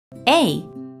A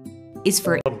is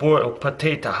for a boiled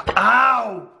potato.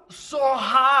 Ow! So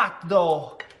hot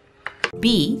though.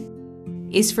 B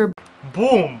is for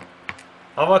Boom!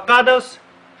 Avocados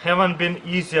haven't been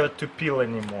easier to peel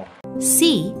anymore.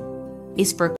 C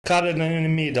is for Cut it in the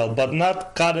middle, but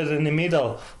not cut it in the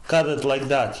middle. Cut it like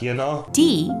that, you know?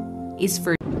 D is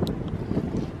for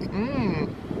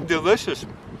Delicious.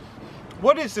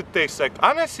 What does it taste like?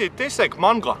 Honestly, it tastes like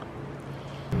mango.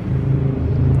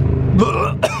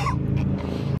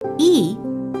 E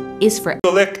is for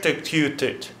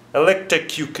Electrocuted.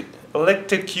 Electrocuted.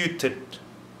 Electrocuted.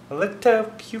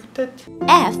 Electrocuted?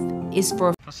 F is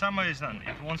for some reason,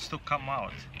 it wants to come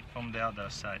out from the other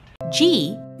side.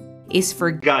 G is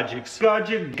for Gadgets.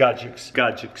 Gadgets.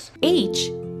 Gadgets. H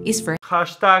is for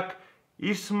Hashtag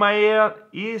Ismail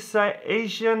is a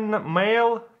Asian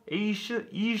male.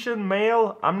 Asian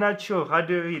male. I'm not sure. How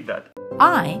do you read that?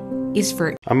 I is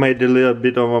for I made a little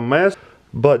bit of a mess,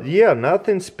 but yeah,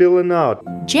 nothing's spilling out.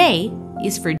 J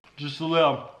is for Just a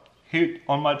little heat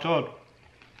on my throat.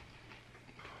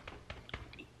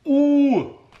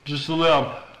 Ooh, just a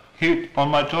little heat on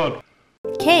my throat.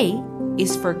 K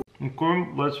is for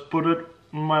Okay, let's put it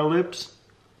on my lips.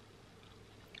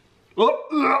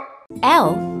 Oh,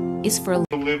 L is for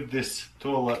lift this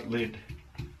toilet lid.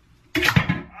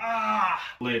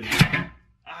 Lid.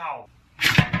 Ow.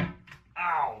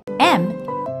 Ow. M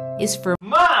is for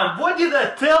Mom, what did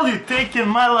I tell you taking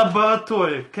my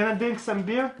laboratory? Can I drink some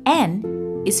beer?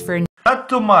 N is for Not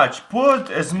too much. Pour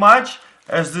it as much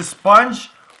as the sponge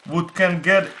can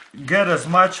get as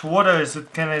much water as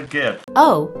it can get.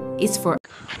 O is for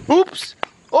Oops!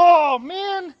 Oh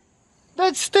man!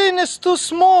 That stain is too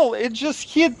small. It just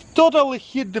totally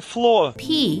hit the floor.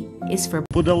 P is for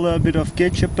Put a little bit of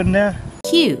ketchup in there.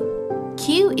 Q.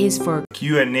 Q is for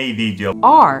Q&A video.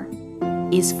 R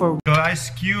is for Ice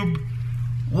cube.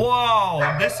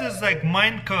 Wow, this is like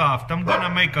Minecraft. I'm gonna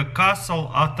make a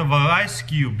castle out of ice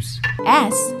cubes.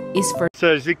 S is for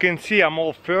So as you can see, I'm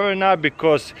all furry now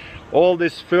because all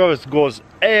this fur goes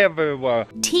everywhere.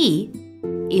 T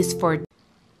is for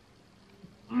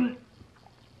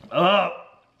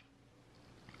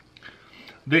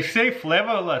They say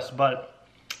flavorless, but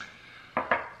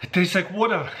it tastes like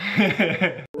water.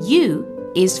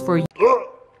 U is for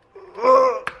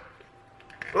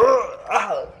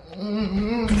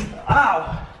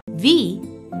Ow! V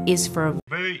is for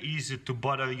Very easy to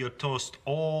butter your toast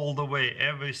all the way,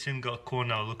 every single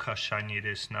corner. Look how shiny it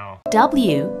is now.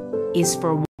 W is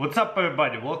for What's up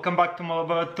everybody? Welcome back to my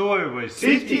laboratory where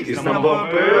safety is the number one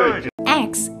priority.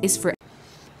 X is for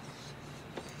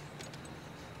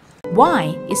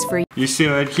Y is for You see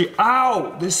right here?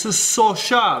 Ow! This is so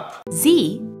sharp!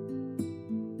 Z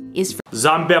is for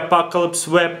Zombie apocalypse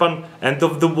weapon, end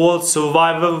of the world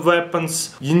survival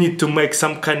weapons. You need to make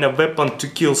some kind of weapon to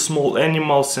kill small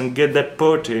animals and get that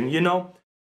protein, you know?